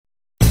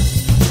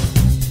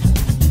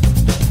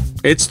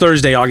It's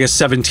Thursday, August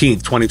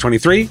 17th,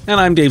 2023, and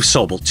I'm Dave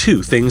Sobel.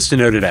 Two things to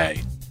know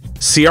today.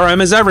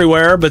 CRM is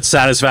everywhere, but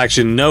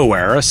satisfaction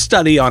nowhere, a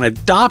study on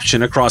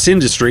adoption across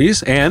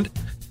industries, and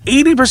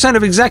 80%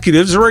 of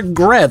executives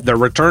regret their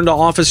return to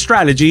office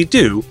strategy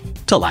due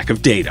to lack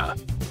of data.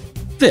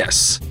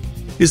 This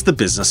is the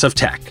business of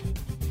tech.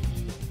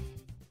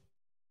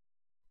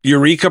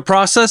 Eureka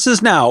Process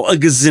is now a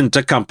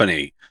Gazinta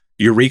company.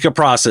 Eureka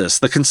Process,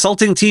 the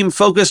consulting team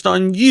focused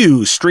on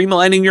you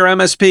streamlining your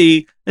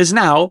MSP, is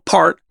now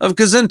part of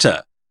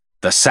Gazinta,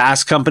 the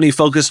SaaS company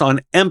focused on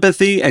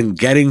empathy and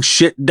getting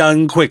shit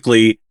done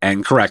quickly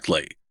and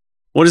correctly.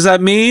 What does that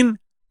mean?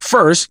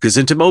 First,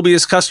 Gazinta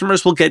Mobius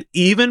customers will get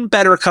even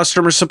better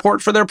customer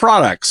support for their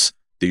products.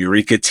 The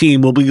Eureka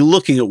team will be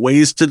looking at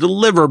ways to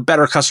deliver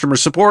better customer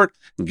support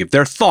and give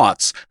their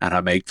thoughts on how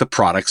to make the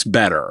products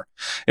better.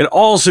 It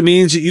also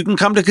means that you can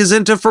come to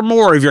Gazinta for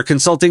more of your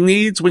consulting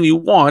needs when you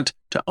want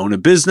to own a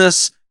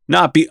business,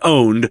 not be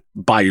owned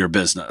by your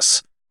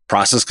business.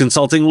 Process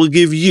Consulting will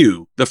give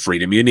you the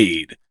freedom you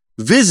need.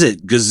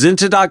 Visit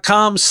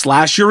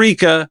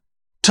gazinta.com/Eureka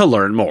to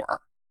learn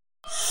more.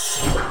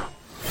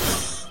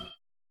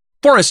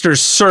 Forrester's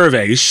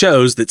survey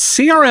shows that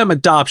CRM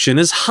adoption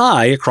is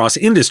high across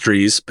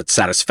industries, but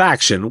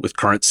satisfaction with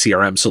current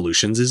CRM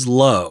solutions is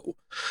low.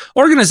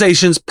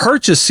 Organizations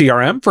purchase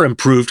CRM for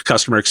improved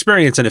customer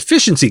experience and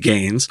efficiency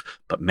gains,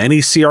 but many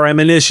CRM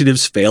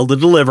initiatives fail to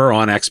deliver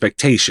on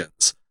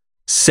expectations.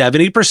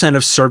 70%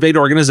 of surveyed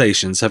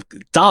organizations have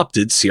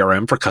adopted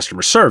CRM for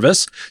customer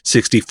service,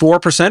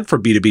 64% for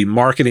B2B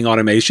marketing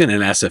automation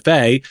and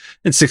SFA,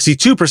 and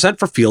 62%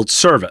 for field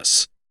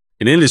service.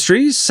 In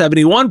industries,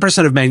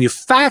 71% of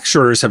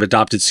manufacturers have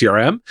adopted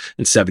CRM,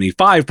 and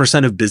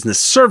 75% of business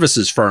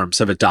services firms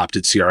have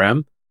adopted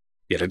CRM,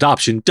 yet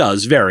adoption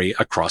does vary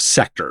across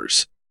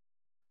sectors.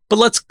 But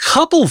let's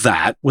couple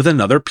that with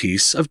another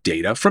piece of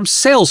data from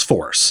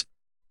Salesforce.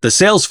 The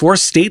Salesforce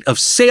State of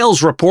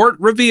Sales report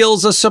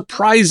reveals a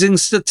surprising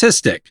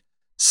statistic.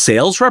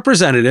 Sales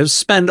representatives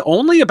spend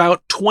only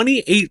about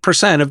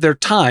 28% of their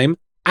time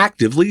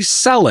actively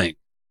selling.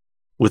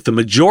 With the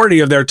majority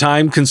of their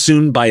time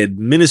consumed by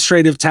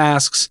administrative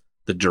tasks,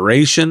 the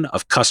duration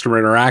of customer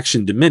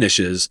interaction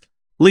diminishes,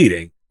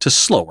 leading to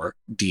slower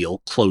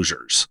deal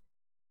closures.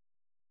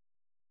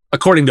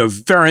 According to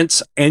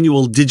Verint's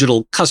annual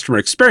digital customer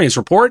experience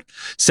report,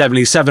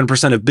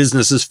 77% of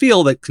businesses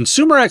feel that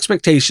consumer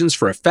expectations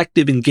for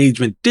effective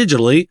engagement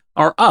digitally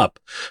are up,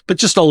 but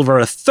just over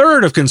a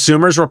third of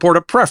consumers report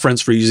a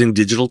preference for using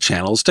digital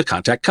channels to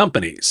contact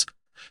companies.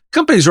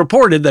 Companies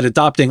reported that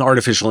adopting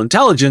artificial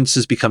intelligence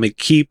has become a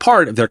key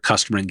part of their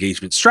customer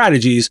engagement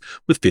strategies,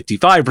 with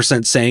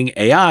 55% saying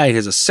AI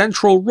has a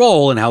central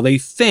role in how they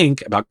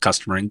think about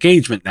customer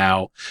engagement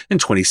now,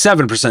 and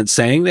 27%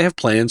 saying they have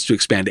plans to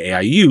expand AI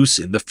use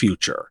in the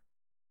future.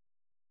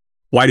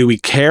 Why do we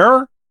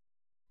care?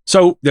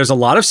 So there's a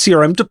lot of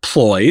CRM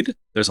deployed,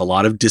 there's a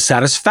lot of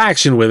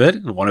dissatisfaction with it,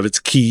 and one of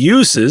its key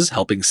uses,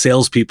 helping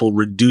salespeople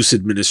reduce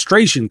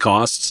administration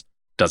costs,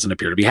 doesn't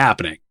appear to be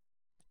happening.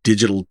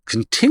 Digital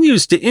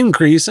continues to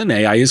increase and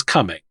AI is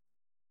coming.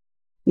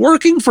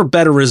 Working for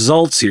better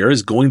results here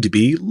is going to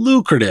be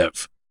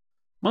lucrative.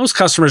 Most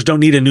customers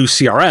don't need a new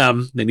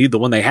CRM, they need the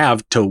one they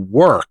have to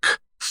work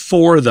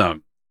for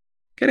them.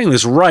 Getting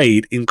this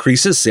right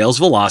increases sales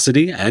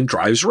velocity and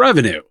drives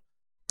revenue.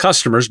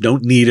 Customers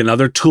don't need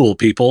another tool,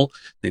 people.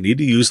 They need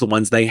to use the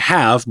ones they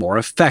have more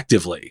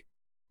effectively.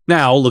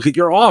 Now look at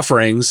your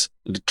offerings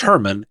and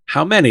determine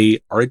how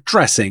many are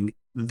addressing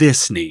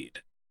this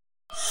need.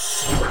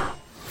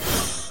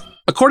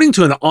 According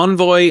to an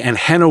Envoy and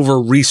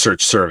Hanover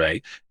research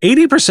survey,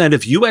 80%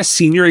 of U.S.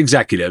 senior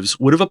executives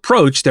would have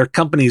approached their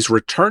company's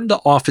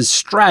return-to-office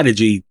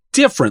strategy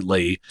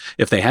differently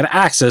if they had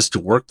access to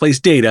workplace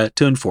data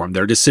to inform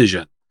their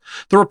decision.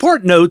 The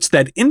report notes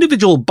that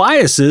individual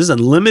biases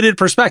and limited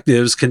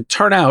perspectives can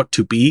turn out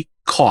to be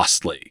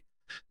costly.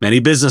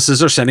 Many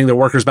businesses are sending their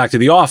workers back to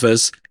the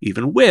office,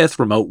 even with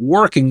remote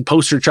working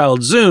poster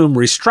child Zoom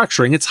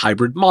restructuring its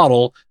hybrid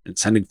model and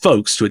sending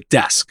folks to a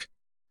desk.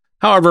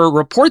 However,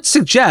 reports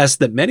suggest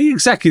that many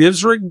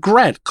executives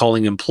regret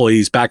calling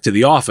employees back to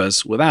the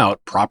office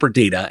without proper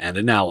data and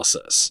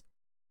analysis.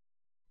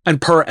 And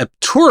per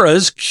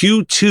Aptura's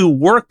Q2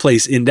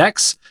 Workplace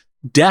Index,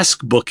 desk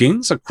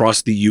bookings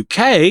across the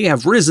UK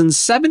have risen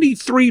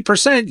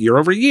 73% year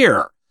over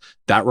year.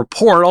 That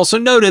report also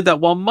noted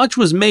that while much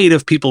was made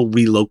of people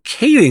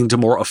relocating to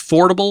more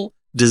affordable,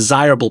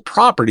 desirable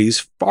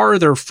properties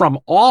farther from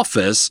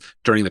office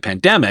during the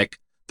pandemic,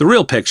 the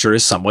real picture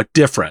is somewhat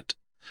different.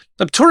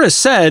 Aptura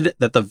said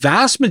that the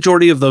vast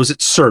majority of those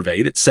it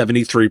surveyed, at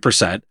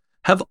 73%,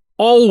 have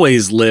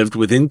always lived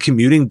within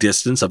commuting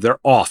distance of their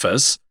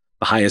office,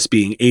 the highest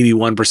being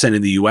 81%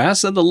 in the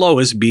US and the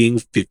lowest being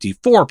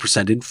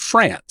 54% in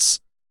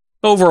France.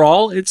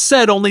 Overall, it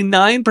said only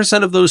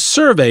 9% of those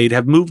surveyed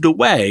have moved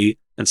away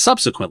and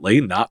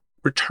subsequently not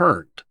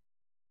returned.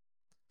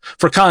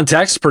 For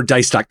context, per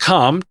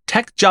Dice.com,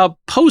 tech job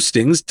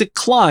postings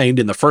declined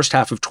in the first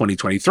half of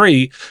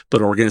 2023,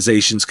 but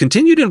organizations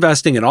continued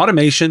investing in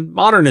automation,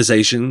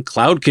 modernization,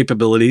 cloud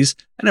capabilities,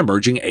 and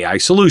emerging AI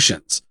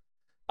solutions.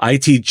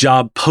 IT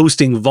job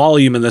posting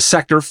volume in the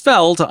sector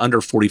fell to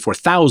under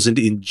 44,000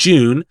 in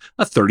June,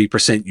 a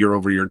 30%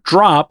 year-over-year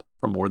drop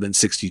from more than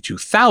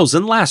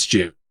 62,000 last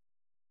June.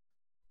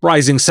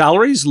 Rising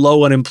salaries,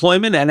 low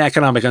unemployment, and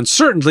economic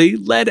uncertainty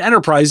led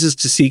enterprises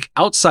to seek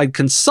outside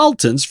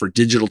consultants for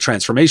digital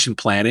transformation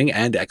planning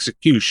and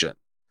execution.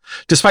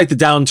 Despite the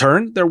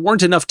downturn, there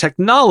weren't enough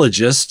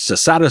technologists to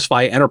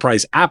satisfy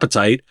enterprise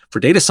appetite for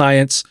data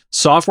science,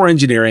 software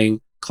engineering,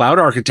 cloud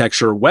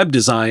architecture, web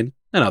design,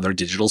 and other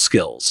digital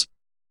skills.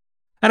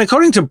 And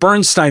according to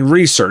Bernstein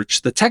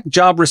Research, the tech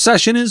job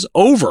recession is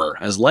over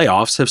as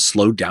layoffs have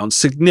slowed down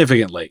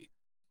significantly.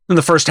 In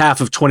the first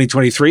half of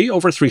 2023,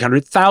 over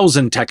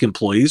 300,000 tech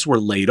employees were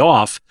laid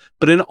off,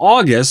 but in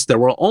August, there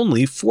were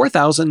only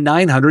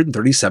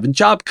 4,937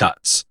 job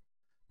cuts.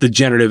 The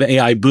generative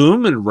AI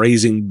boom and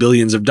raising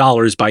billions of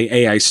dollars by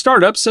AI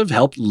startups have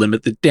helped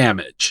limit the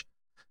damage.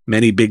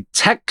 Many big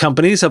tech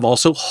companies have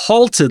also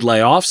halted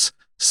layoffs.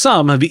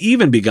 Some have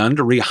even begun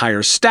to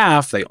rehire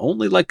staff they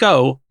only let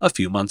go a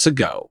few months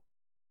ago.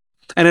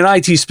 And in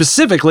IT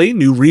specifically,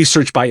 new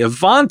research by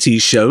Avanti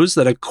shows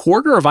that a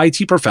quarter of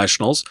IT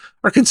professionals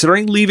are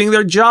considering leaving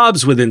their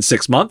jobs within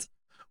 6 months,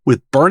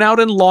 with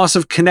burnout and loss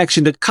of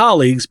connection to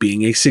colleagues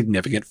being a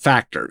significant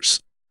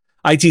factors.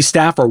 IT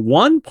staff are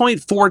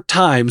 1.4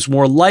 times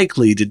more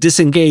likely to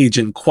disengage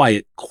and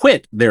quit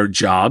their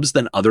jobs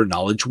than other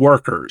knowledge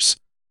workers.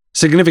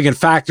 Significant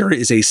factor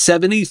is a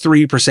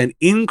 73%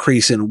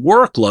 increase in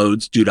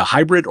workloads due to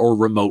hybrid or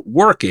remote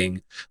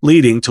working,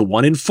 leading to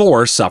 1 in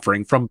 4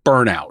 suffering from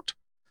burnout.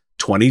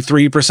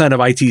 23% of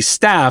IT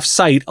staff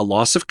cite a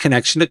loss of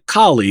connection to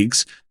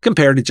colleagues,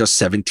 compared to just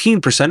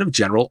 17% of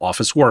general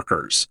office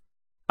workers.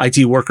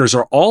 IT workers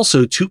are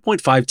also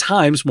 2.5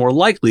 times more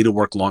likely to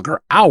work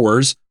longer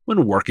hours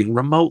when working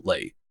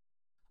remotely.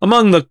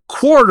 Among the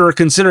quarter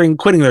considering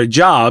quitting their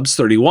jobs,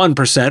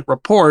 31%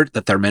 report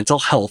that their mental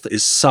health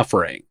is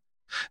suffering.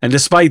 And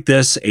despite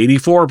this,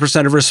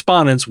 84% of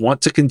respondents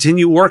want to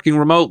continue working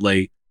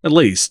remotely, at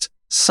least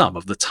some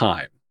of the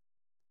time.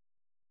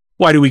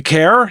 Why do we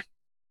care?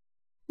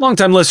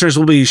 Longtime listeners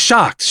will be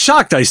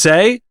shocked I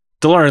say,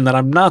 to learn that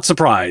I'm not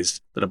surprised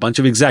that a bunch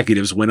of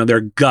executives went on their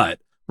gut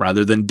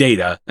rather than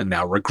data and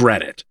now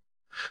regret it.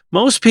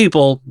 Most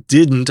people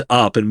didn't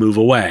up and move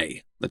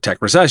away. The tech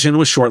recession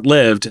was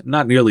short-lived,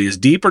 not nearly as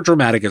deep or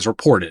dramatic as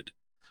reported.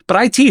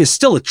 But IT is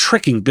still a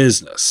tricking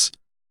business.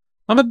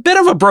 I'm a bit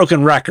of a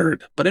broken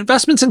record, but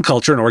investments in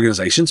culture and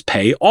organizations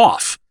pay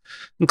off.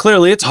 And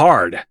clearly it's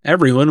hard.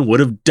 Everyone would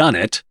have done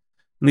it,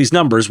 and these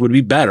numbers would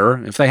be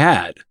better if they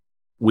had.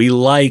 We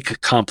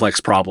like complex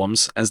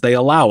problems as they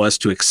allow us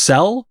to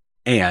excel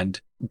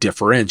and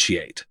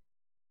differentiate.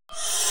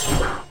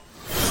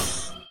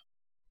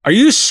 Are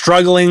you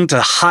struggling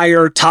to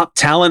hire top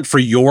talent for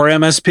your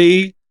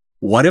MSP?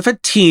 What if a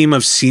team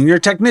of senior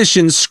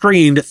technicians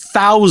screened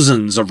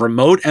thousands of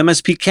remote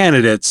MSP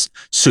candidates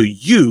so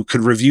you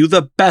could review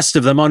the best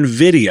of them on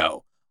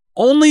video,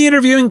 only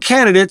interviewing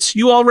candidates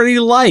you already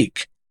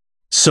like?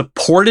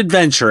 Support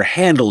Adventure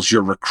handles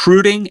your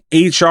recruiting,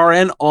 HR,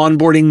 and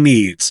onboarding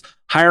needs,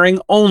 hiring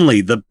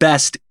only the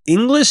best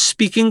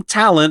English-speaking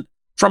talent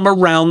from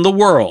around the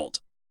world.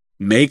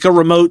 Make a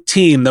remote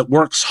team that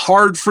works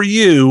hard for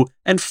you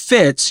and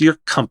fits your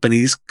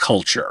company's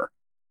culture.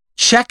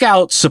 Check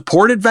out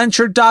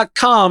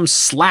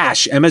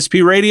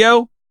supportadventure.com/MSP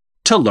Radio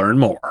to learn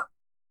more.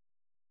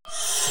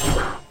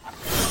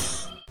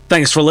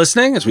 Thanks for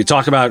listening. As we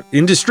talk about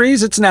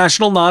industries, it's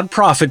National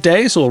Nonprofit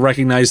Day, so we'll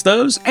recognize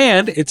those,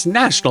 and it's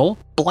National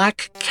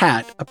Black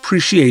Cat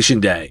Appreciation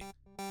Day.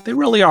 They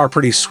really are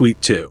pretty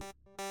sweet too.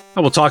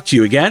 I will talk to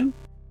you again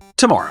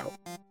tomorrow.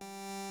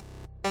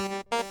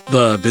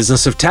 The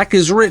Business of Tech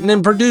is written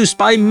and produced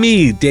by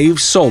me, Dave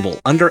Sobel,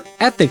 under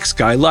ethics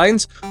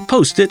guidelines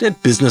posted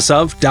at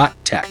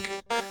businessof.tech.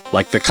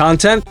 Like the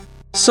content?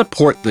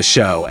 Support the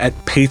show at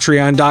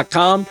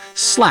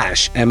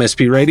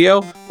patreon.com/MSP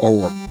Radio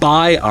or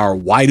buy our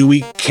Why Do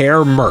We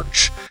Care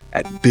merch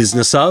at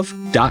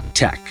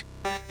businessof.tech.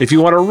 If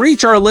you want to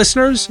reach our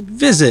listeners,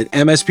 visit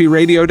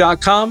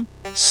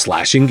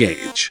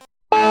mspradio.com/engage.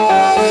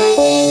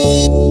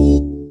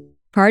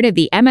 Part of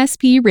the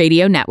MSP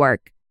Radio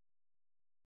Network.